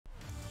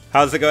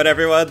How's it going,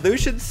 everyone?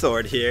 Lucian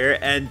Sword here,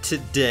 and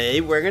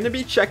today we're going to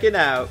be checking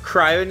out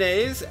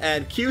Cryonaze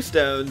and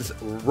Qstone's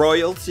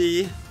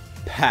Royalty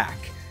Pack.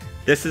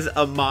 This is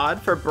a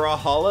mod for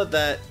Brawlhalla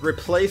that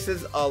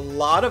replaces a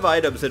lot of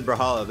items in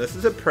Brawlhalla. This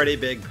is a pretty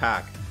big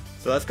pack.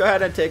 So let's go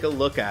ahead and take a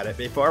look at it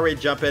before we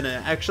jump in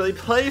and actually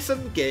play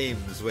some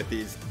games with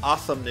these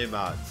awesome new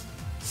mods.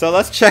 So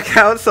let's check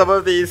out some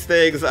of these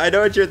things. I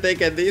know what you're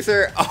thinking. These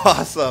are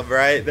awesome,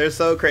 right? They're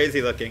so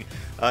crazy looking.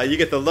 You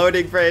get the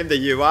loading frame,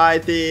 the UI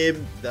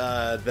theme,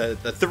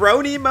 the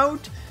throne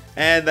emote,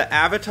 and the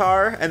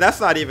avatar. And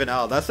that's not even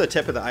all. That's the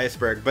tip of the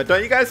iceberg. But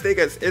don't you guys think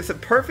it's a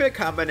perfect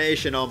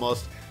combination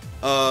almost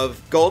of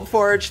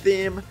Goldforge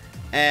theme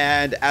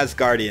and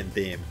Asgardian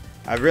theme?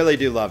 I really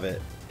do love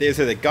it. These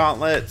are the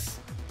gauntlets.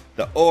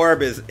 The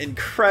orb is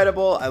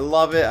incredible. I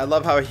love it. I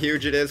love how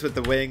huge it is with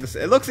the wings.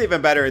 It looks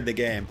even better in the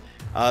game.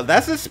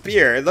 That's a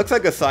spear. It looks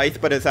like a scythe,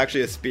 but it's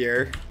actually a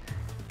spear.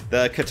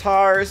 The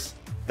katars,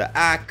 the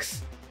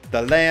axe,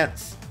 the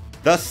lance,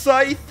 the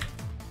scythe,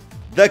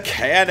 the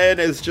cannon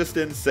is just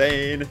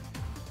insane.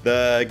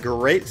 The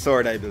great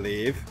sword, I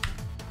believe.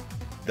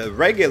 The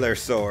regular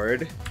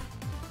sword.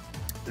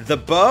 The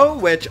bow,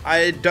 which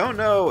I don't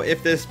know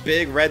if this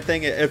big red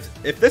thing,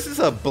 if this is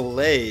a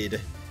blade,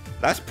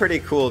 that's pretty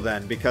cool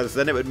then, because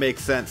then it would make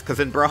sense.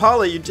 Because in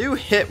Brawlhalla, you do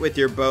hit with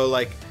your bow,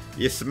 like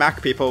you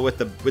smack people with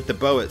the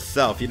bow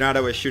itself. You're not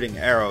always shooting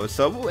arrows,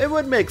 so it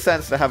would make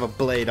sense to have a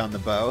blade on the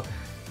bow.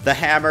 The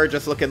hammer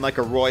just looking like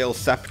a royal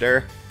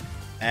scepter.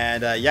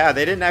 And yeah,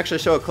 they didn't actually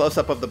show a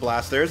close-up of the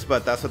blasters,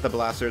 but that's what the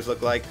blasters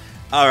look like.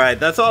 Alright,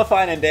 that's all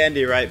fine and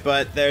dandy, right?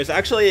 But there's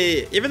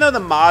actually, even though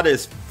the mod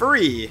is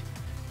free,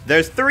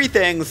 there's 3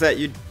 things that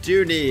you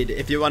do need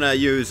if you want to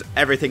use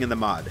everything in the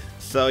mod.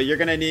 So you're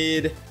going to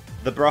need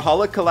the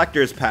Brawlhalla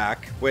Collectors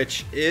pack,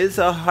 which is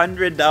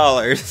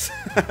 $100.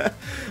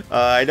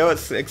 I know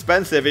it's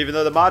expensive, even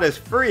though the mod is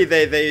free.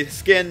 They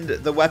skinned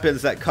the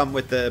weapons that come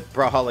with the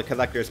Brawlhalla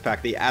Collectors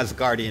pack, the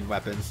Asgardian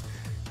weapons.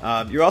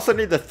 You also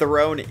need the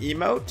throne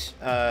emote,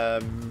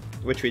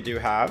 which we do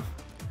have.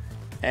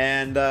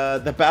 And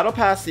the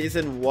Battlepass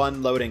Season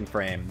 1 loading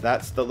frame.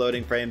 That's the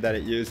loading frame that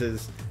it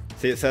uses.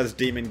 See, it says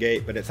Demon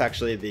Gate, but it's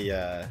actually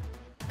the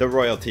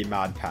Royalty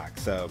mod pack.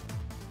 So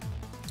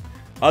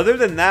other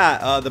than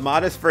that, the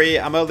mod is free.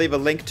 I'm going to leave a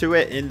link to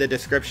it in the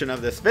description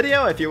of this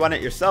video if you want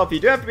it yourself. You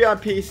do have to be on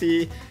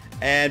PC,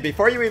 and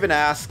before you even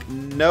ask,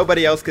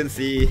 nobody else can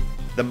see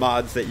the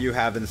mods that you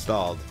have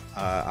installed.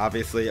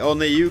 Obviously,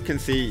 only you can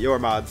see your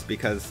mods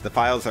because the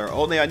files are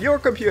only on your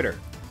computer.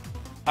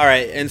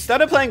 Alright,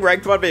 instead of playing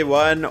Ranked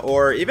 1v1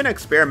 or even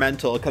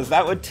Experimental, because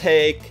that would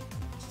take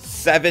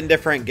 7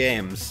 different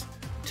games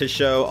to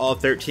show all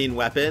 13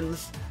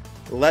 weapons,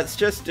 let's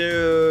just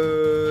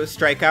do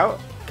Strikeout.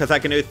 Because I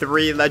can do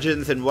 3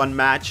 legends in 1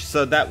 match,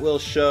 so that will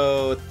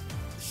show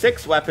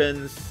 6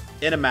 weapons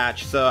in a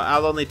match. So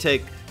I'll only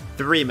take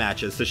 3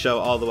 matches to show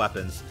all the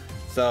weapons.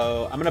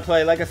 So I'm gonna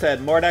play, like I said,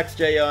 Mordex,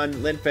 Jaeon,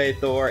 Linfei,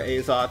 Thor,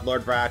 Azoth,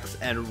 Lord Vrax,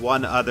 and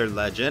 1 other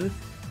legend.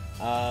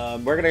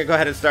 We're gonna go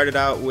ahead and start it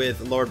out with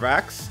Lord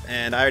Vrax,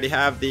 and I already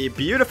have the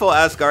beautiful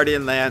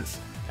Asgardian Lance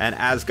and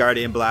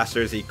Asgardian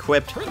blasters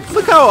equipped.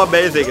 Look how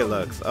amazing it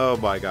looks! Oh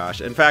my gosh!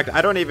 In fact,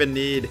 I don't even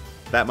need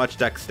that much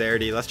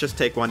dexterity. Let's just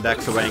take 1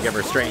 dex away and give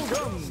her strength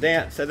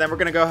stance, and then we're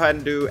gonna go ahead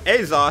and do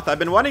Azoth. I've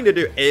been wanting to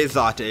do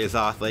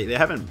Azoth lately. They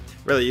haven't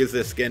really used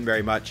this skin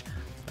very much.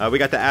 We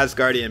got the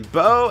Asgardian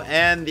bow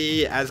and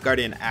the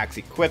Asgardian axe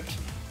equipped.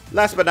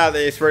 Last but not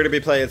least, we're gonna be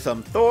playing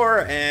some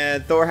Thor,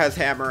 and Thor has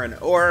hammer and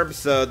orb,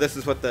 so this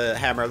is what the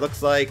hammer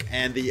looks like,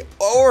 and the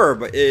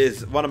orb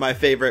is one of my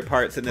favorite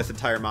parts in this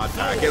entire mod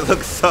pack. It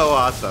looks so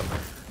awesome.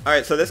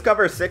 Alright, so this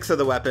covers 6 of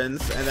the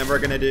weapons, and then we're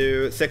gonna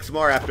do 6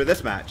 more after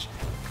this match.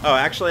 Oh,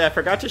 actually, I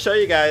forgot to show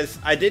you guys.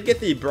 I did get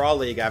the Brawl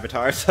League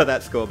avatar, so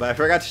that's cool. But I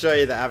forgot to show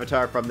you the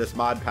avatar from this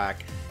mod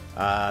pack.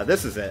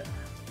 This is it.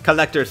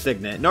 Collector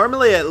Signet.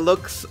 Normally, it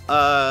looks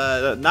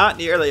not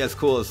nearly as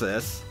cool as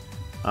this.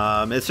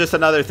 It's just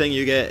another thing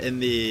you get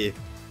in the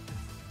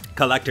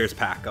Collector's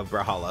pack of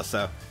Brawlhalla.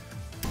 So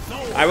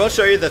I will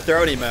show you the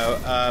throne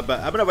emote,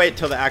 but I'm going to wait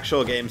till the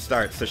actual game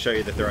starts to show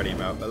you the throne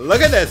emote. But look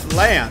at this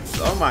lance.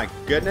 Oh, my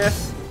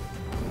goodness.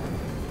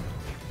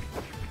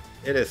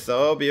 It is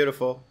so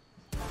beautiful.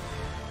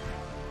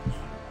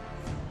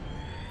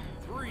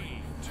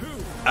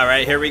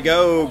 Alright, here we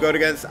go. Go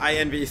against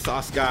INV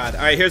Sauce God.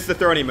 Alright, here's the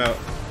throne emote.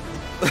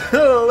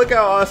 Look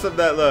how awesome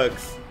that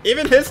looks.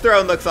 Even his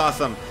throne looks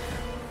awesome.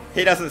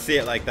 He doesn't see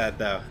it like that,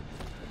 though.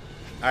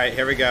 Alright,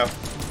 here we go.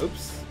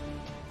 Oops.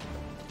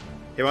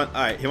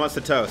 Alright, he wants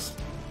to toast.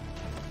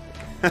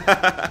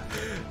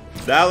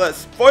 Now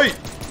let's fight!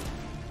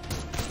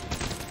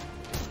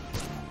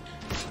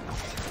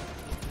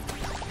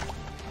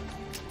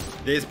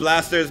 These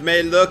blasters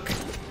may look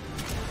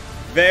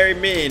very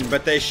mean,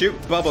 but they shoot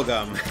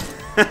bubblegum.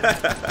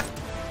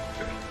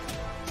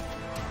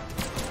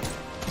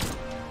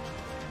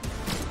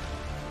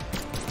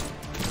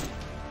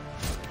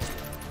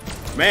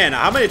 Man,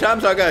 how many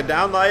times I got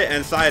downlight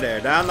and side air?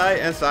 Downlight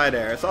and side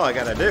air. That's all I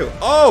gotta do.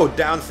 Oh,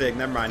 down sig.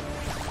 Never mind.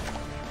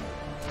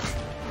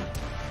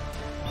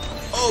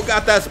 Oh,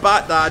 got that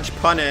spot dodge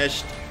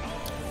punished.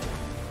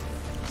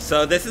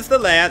 So this is the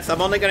lance.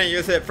 I'm only going to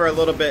use it for a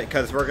little bit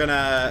because we're going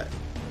to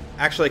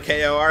actually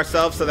KO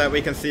ourselves so that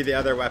we can see the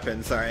other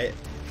weapons, alright?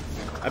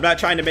 I'm not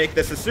trying to make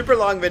this a super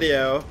long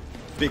video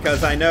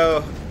because I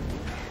know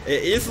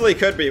it easily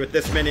could be with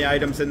this many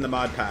items in the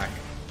mod pack.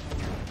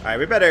 Alright,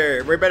 we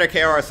better KO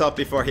ourselves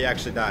before he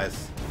actually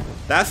dies.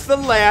 That's the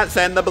lance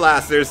and the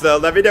blasters, though.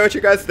 Let me know what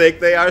you guys think.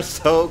 They are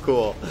so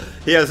cool.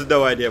 He has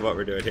no idea what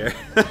we're doing here.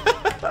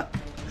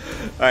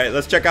 Alright,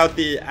 let's check out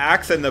the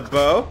axe and the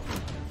bow.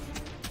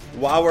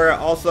 While we're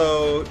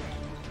also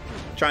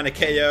trying to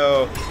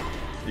KO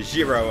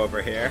Zero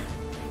over here.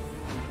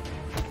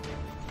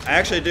 I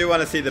actually do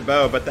want to see the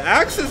bow, but the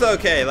axe is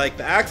okay. Like,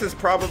 the axe is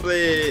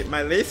probably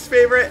my least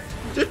favorite,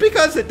 just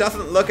because it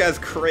doesn't look as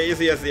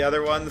crazy as the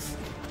other ones.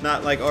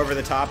 Not, like, over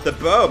the top. The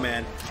bow,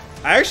 man.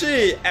 I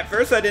actually, at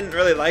first I didn't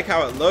really like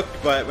how it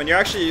looked, but when you're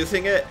actually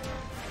using it,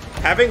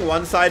 having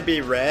one side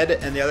be red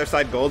and the other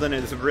side golden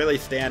is really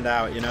stand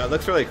out, you know? It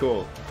looks really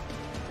cool.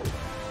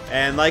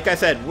 And like I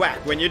said,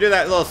 whack. When you do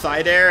that little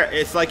side air,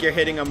 it's like you're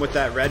hitting them with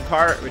that red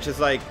part, which is,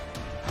 like,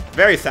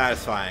 very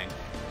satisfying.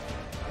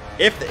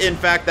 If, in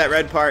fact, that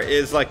red part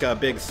is like a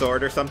big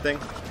sword or something.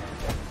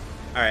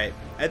 Alright,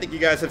 I think you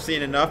guys have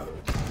seen enough.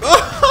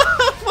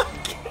 Oh my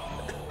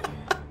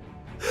God.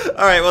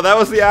 Alright, well that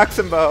was the axe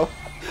and bow.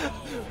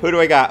 Who do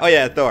I got? Oh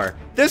yeah, Thor.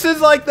 This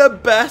is like the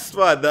best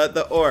one,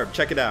 the orb.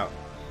 Check it out.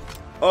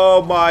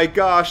 Oh my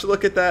gosh,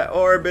 look at that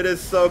orb. It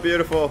is so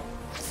beautiful.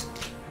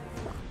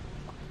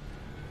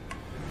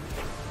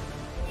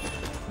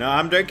 No,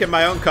 I'm drinking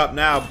my own cup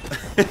now.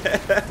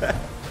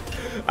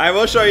 I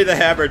will show you the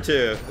hammer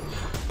too.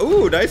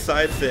 Ooh, nice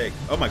side stick.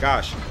 Oh my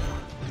gosh.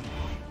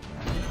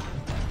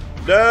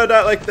 No,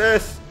 not like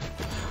this.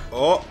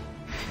 Oh.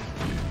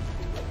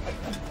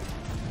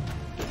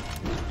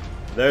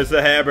 There's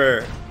the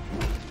hammer.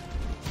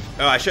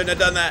 Oh, I shouldn't have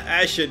done that.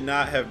 I should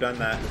not have done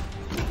that.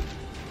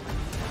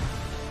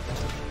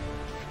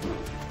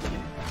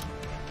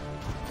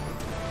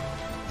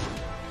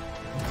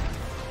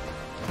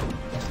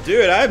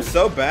 Dude, I'm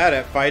so bad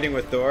at fighting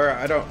with Thor.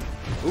 I don't...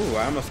 Ooh,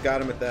 I almost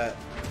got him with that.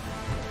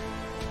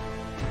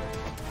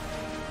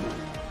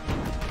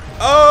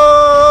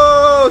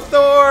 Oh,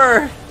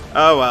 Thor!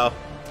 Oh, well.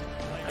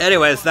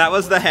 Anyways, that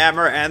was the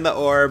hammer and the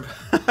orb.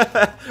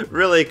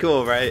 Really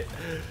cool, right?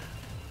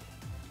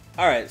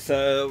 Alright,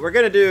 so we're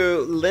going to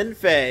do Lin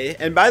Fei.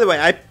 And by the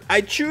way,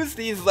 I choose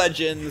these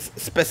legends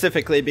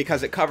specifically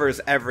because it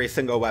covers every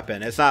single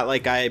weapon. It's not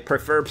like I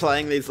prefer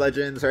playing these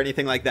legends or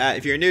anything like that.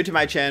 If you're new to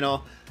my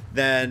channel,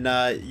 then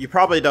you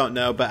probably don't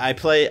know, but I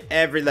play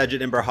every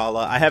legend in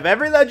Brawlhalla. I have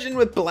every legend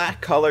with black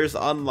colors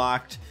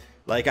unlocked.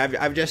 Like,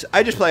 I just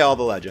play all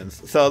the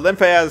legends. So Lin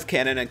Fei has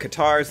cannon and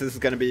katars. This is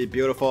going to be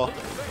beautiful.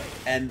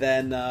 And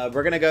then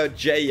we're going to go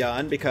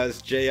Jaehyun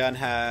because Jaehyun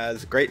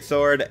has great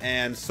sword,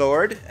 and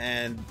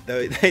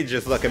they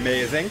just look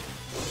amazing.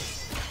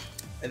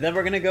 And then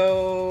we're going to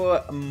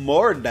go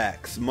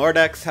Mordex.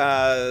 Mordex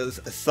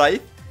has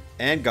scythe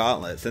and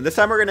gauntlets. And this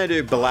time we're going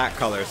to do black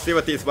colors. See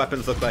what these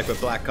weapons look like with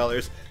black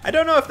colors. I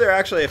don't know if they're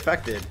actually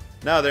affected.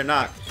 No, they're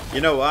not.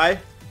 You know why?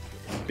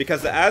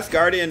 Because the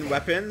Asgardian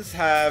weapons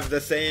have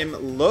the same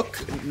look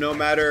no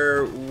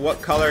matter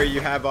what color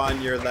you have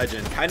on your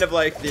legend. Kind of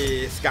like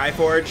the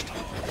Skyforged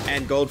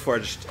and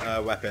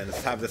Goldforged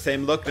weapons have the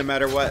same look no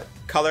matter what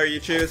color you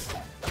choose.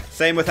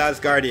 Same with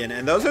Asgardian.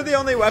 And those are the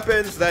only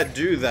weapons that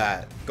do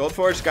that.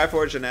 Goldforged,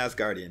 Skyforged, and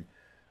Asgardian.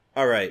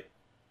 Alright.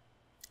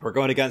 We're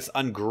going against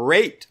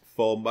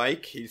Ungrateful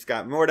Mike. He's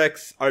got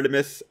Mordex,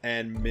 Artemis,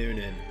 and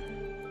Munin.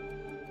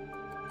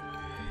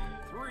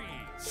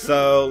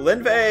 So,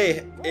 Lin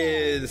Fei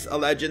is a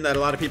legend that a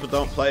lot of people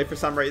don't play for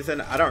some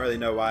reason. I don't really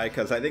know why,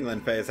 because I think Lin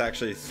Fei is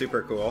actually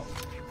super cool.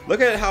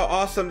 Look at how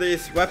awesome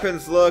these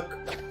weapons look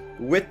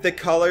with the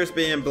colors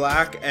being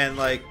black and,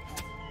 like,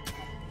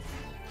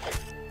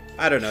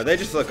 I don't know, they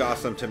just look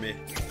awesome to me.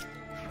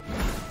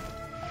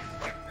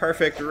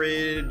 Perfect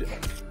read.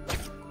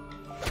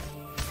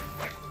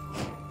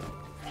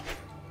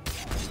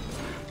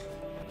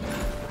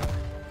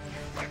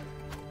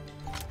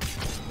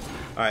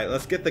 Alright,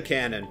 let's get the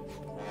cannon.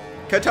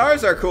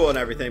 Katars are cool and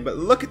everything, but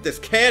look at this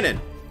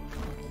cannon!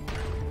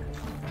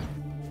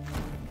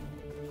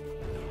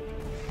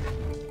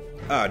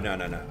 Oh, no,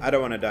 no, no. I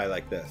don't want to die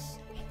like this.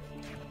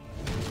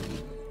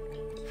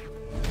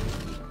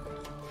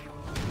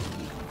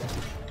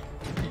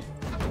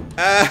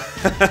 I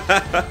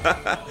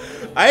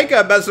ain't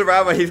gonna mess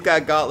around when he's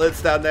got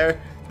gauntlets down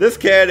there. This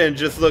cannon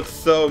just looks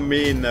so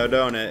mean though,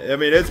 don't it? I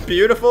mean, it's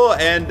beautiful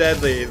and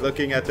deadly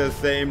looking at the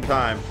same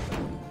time.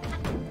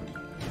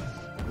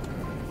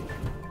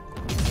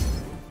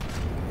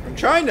 I'm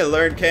trying to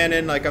learn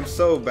cannon, like I'm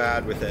so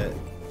bad with it.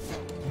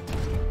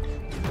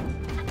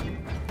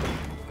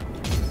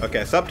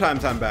 Okay,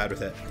 sometimes I'm bad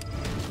with it.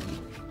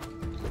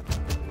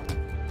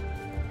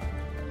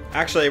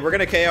 Actually, we're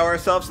gonna KO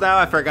ourselves now.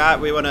 I forgot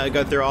we want to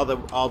go through all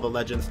the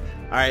legends.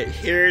 All right,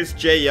 here's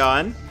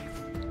Jaehyun,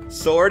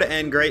 sword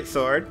and great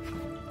sword.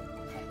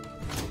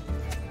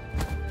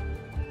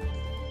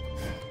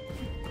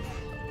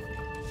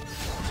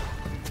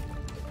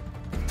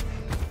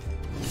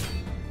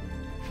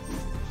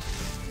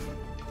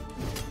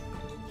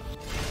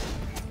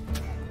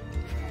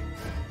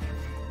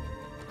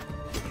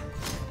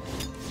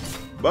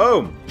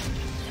 Boom.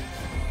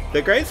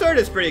 The greatsword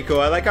is pretty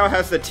cool. I like how it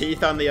has the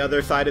teeth on the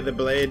other side of the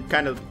blade.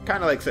 Kind of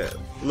likes it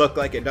look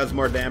like it does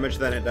more damage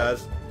than it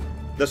does.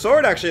 The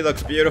sword actually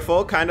looks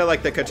beautiful, kind of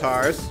like the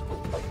katars.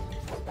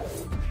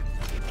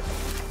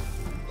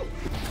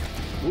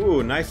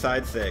 Ooh, nice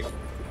side sig.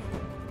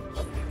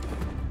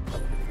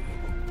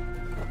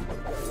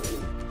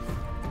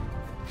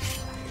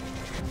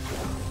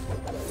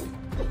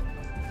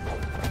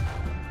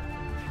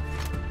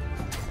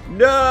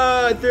 No,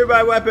 I threw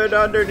my weapon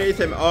underneath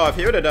him. Oh, if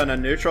he would have done a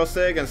neutral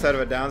sig instead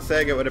of a down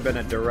sig, it would have been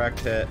a direct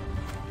hit.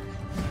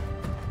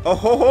 Oh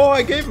ho ho,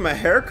 I gave him a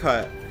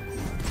haircut.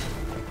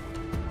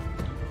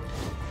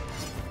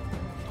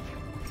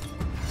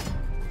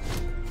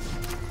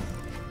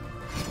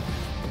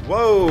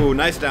 Whoa,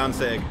 nice down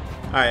sig.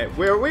 Alright,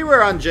 we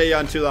were on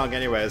Jaehyun too long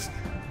anyways.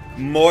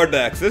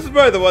 Mordex. This is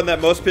probably the one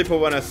that most people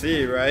want to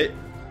see, right?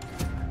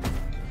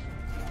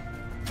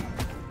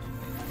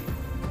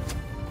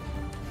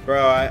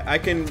 Bro, I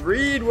can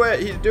read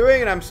what he's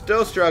doing and I'm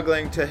still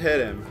struggling to hit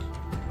him.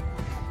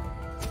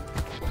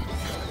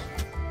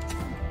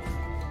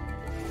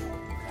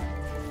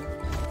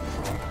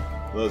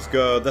 Let's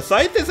go. The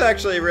scythe is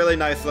actually really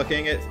nice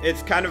looking.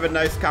 It's kind of a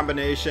nice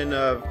combination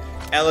of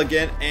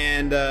elegant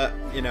and,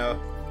 you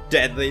know,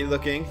 deadly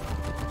looking.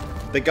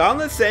 The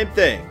gauntlets, same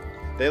thing.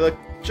 They look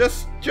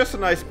just a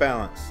nice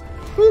balance.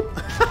 Whoop.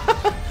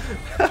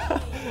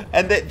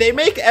 And they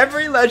make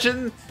every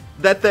legend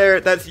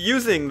that's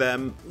using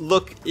them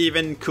look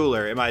even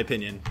cooler, in my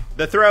opinion.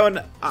 The throne,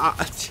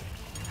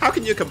 how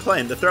can you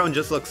complain? The throne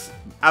just looks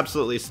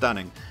absolutely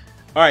stunning.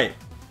 All right,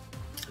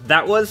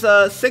 that was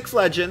 6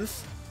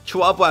 legends,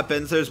 12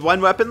 weapons. There's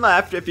 1 weapon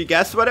left. If you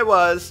guessed what it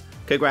was,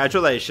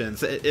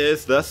 congratulations. It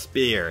is the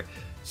spear.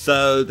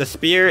 So the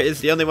spear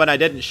is the only one I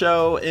didn't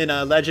show in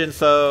a legend.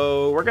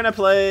 So we're gonna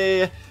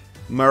play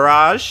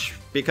Mirage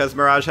because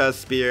Mirage has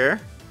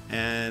spear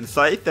and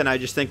scythe, and I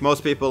just think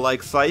most people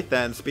like scythe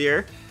and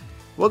spear.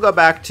 We'll go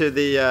back to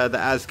the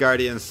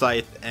Asgardian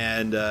scythe,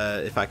 and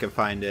if I can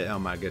find it, oh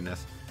my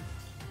goodness.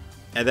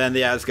 And then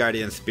the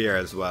Asgardian spear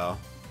as well.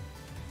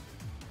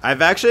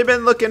 I've actually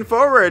been looking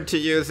forward to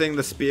using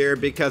the spear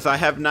because I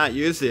have not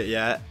used it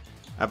yet.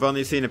 I've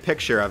only seen a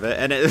picture of it,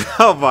 and it,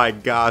 oh my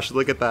gosh,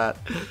 look at that.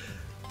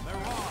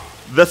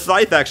 The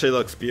scythe actually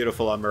looks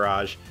beautiful on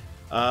Mirage.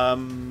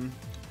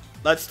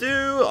 Let's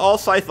do all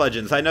scythe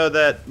legends. I know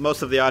that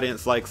most of the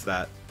audience likes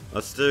that.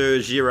 Let's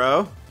do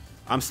Giro.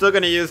 I'm still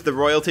going to use the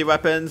royalty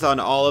weapons on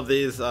all of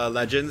these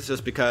legends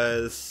just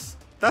because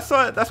that's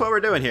what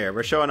we're doing here.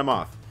 We're showing them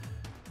off.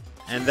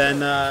 And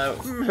then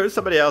who's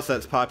somebody else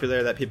that's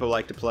popular that people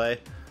like to play?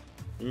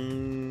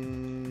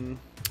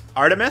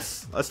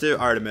 Artemis? Let's do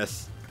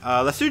Artemis.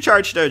 Let's do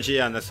Charged OG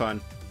on this one.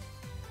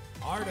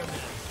 Artemis.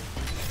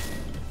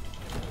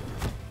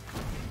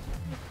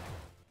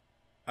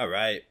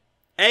 Alright.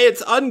 Hey,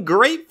 it's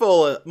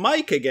Ungrateful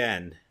Mike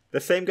again. The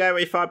same guy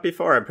we fought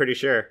before, I'm pretty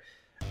sure.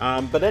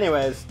 But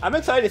anyways, I'm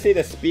excited to see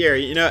the spear,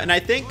 you know, and I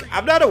think,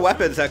 I'm not a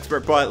weapons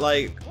expert, but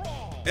like,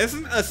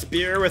 isn't a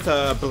spear with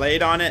a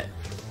blade on it,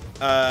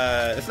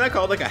 isn't that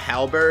called like a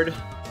halberd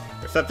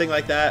or something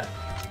like that?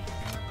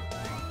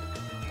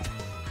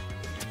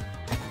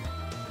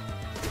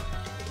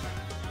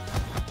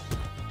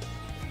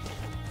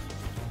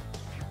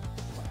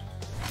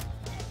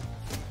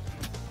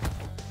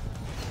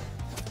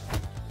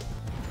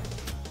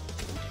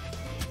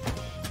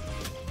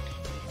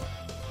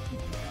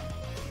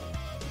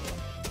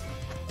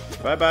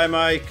 Bye-bye,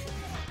 Mike.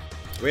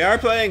 We are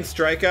playing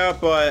Strikeout,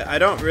 but I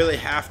don't really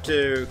have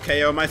to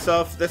KO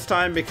myself this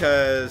time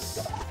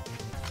because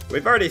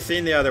we've already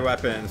seen the other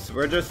weapons.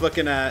 We're just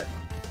looking at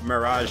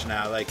Mirage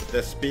now, like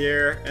the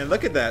spear. And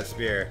look at that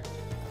spear.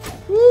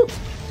 Woo!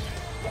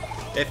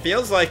 It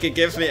feels like it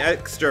gives me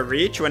extra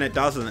reach when it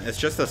doesn't. It's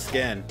just a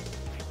skin.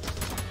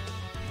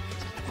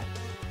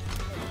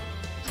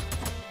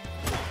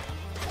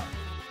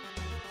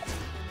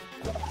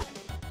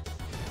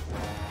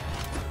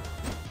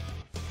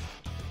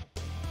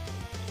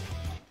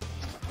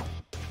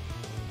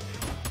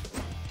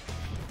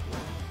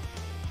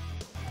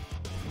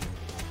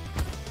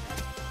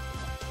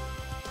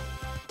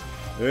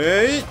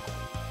 Hey!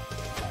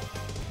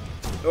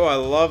 Oh, I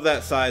love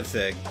that side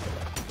sig.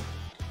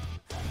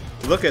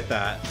 Look at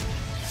that.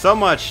 So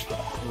much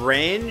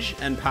range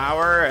and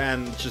power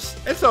and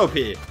just, it's OP.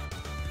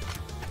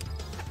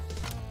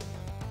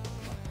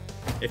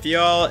 If you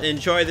all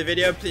enjoy the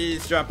video,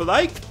 please drop a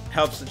like.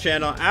 Helps the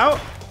channel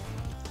out.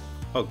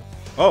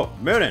 Oh,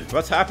 Moonin,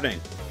 what's happening?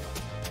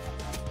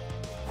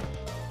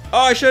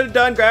 Oh, I should have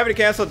done gravity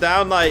cancel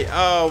down light.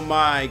 Oh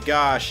my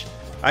gosh.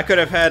 I could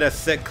have had a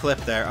sick clip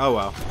there. Oh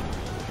well.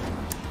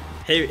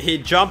 He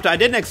jumped. I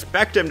didn't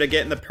expect him to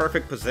get in the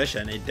perfect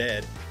position. He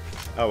did.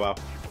 Oh well.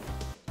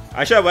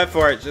 I should have went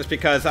for it just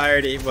because I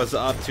already was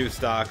up 2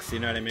 stocks. You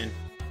know what I mean?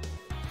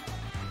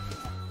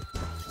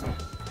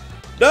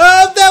 No,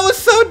 that was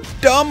so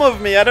dumb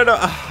of me. I don't know.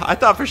 I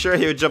thought for sure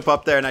he would jump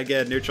up there and I'd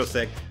get a neutral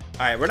stick.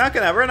 All right, we're not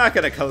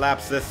gonna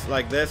collapse this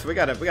like this. We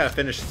gotta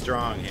finish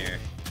strong here.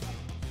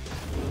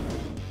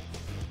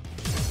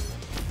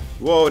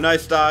 Whoa,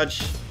 nice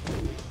dodge.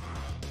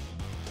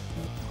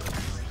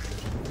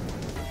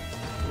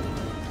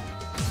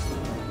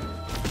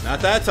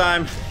 Not that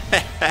time.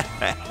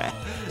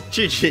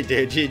 GG,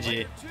 dude,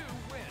 GG.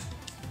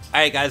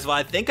 Alright, guys, well,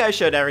 I think I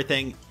showed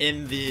everything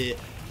in the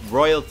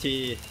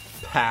royalty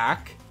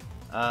pack.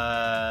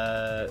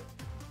 I'm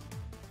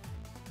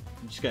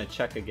just gonna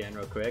check again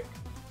real quick.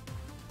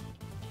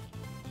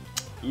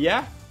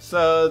 Yeah,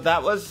 so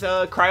that was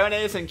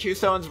Cryonaze and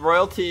Qstone's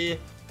royalty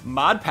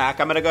mod pack.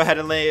 I'm gonna go ahead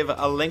and leave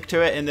a link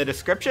to it in the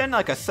description,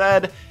 like I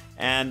said.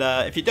 And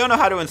if you don't know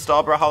how to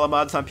install Brawlhalla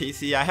mods on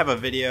PC, I have a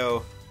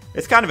video.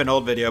 It's kind of an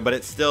old video, but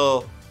it's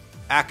still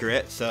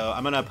accurate, so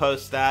I'm gonna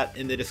post that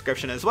in the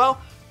description as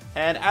well.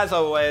 And as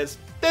always,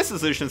 this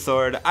is Lucian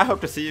Sword. I hope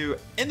to see you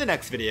in the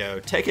next video.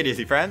 Take it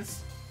easy,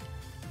 friends.